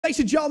Ladies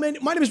and gentlemen,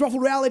 my name is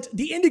RuffledRowlit.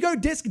 The Indigo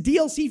Disc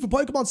DLC for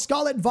Pokemon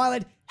Scarlet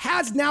Violet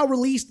has now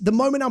released the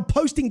moment I'm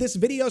posting this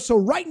video. So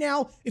right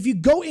now, if you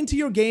go into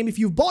your game, if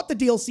you've bought the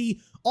DLC,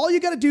 all you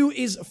gotta do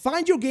is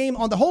find your game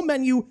on the home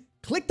menu,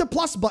 click the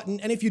plus button,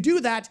 and if you do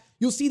that,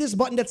 you'll see this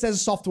button that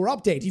says software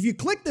update. If you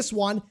click this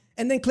one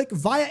and then click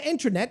via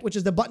internet, which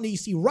is the button that you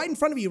see right in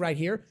front of you right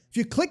here, if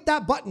you click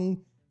that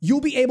button,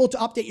 you'll be able to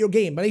update your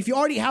game. But if you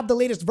already have the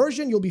latest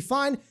version, you'll be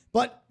fine.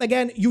 But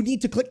again, you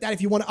need to click that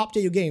if you want to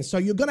update your game. So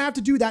you're going to have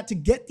to do that to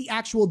get the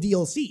actual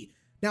DLC.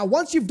 Now,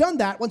 once you've done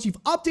that, once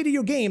you've updated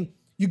your game,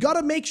 you got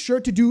to make sure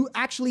to do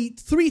actually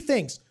 3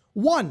 things.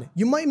 1,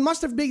 you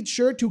must have made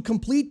sure to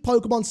complete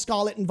Pokemon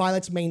Scarlet and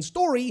Violet's main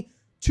story.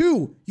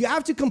 2, you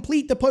have to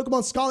complete the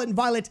Pokemon Scarlet and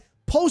Violet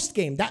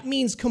post-game. That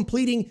means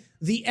completing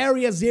the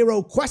Area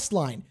 0 quest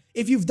line.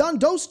 If you've done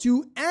those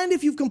 2, and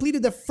if you've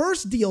completed the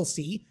first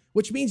DLC,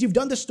 which means you've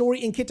done the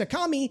story in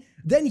Kitakami,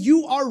 then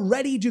you are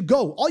ready to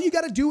go. All you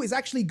got to do is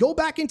actually go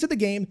back into the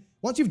game.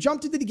 Once you've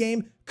jumped into the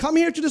game, come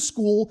here to the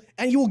school,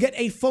 and you will get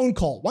a phone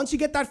call. Once you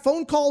get that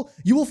phone call,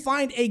 you will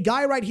find a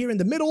guy right here in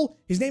the middle.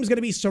 His name is going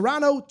to be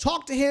Serrano.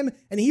 Talk to him,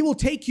 and he will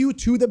take you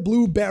to the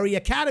Blueberry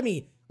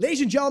Academy. Ladies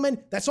and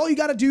gentlemen, that's all you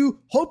got to do.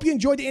 Hope you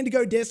enjoyed the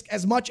Indigo Disc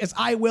as much as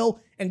I will,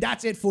 and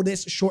that's it for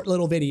this short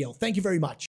little video. Thank you very much.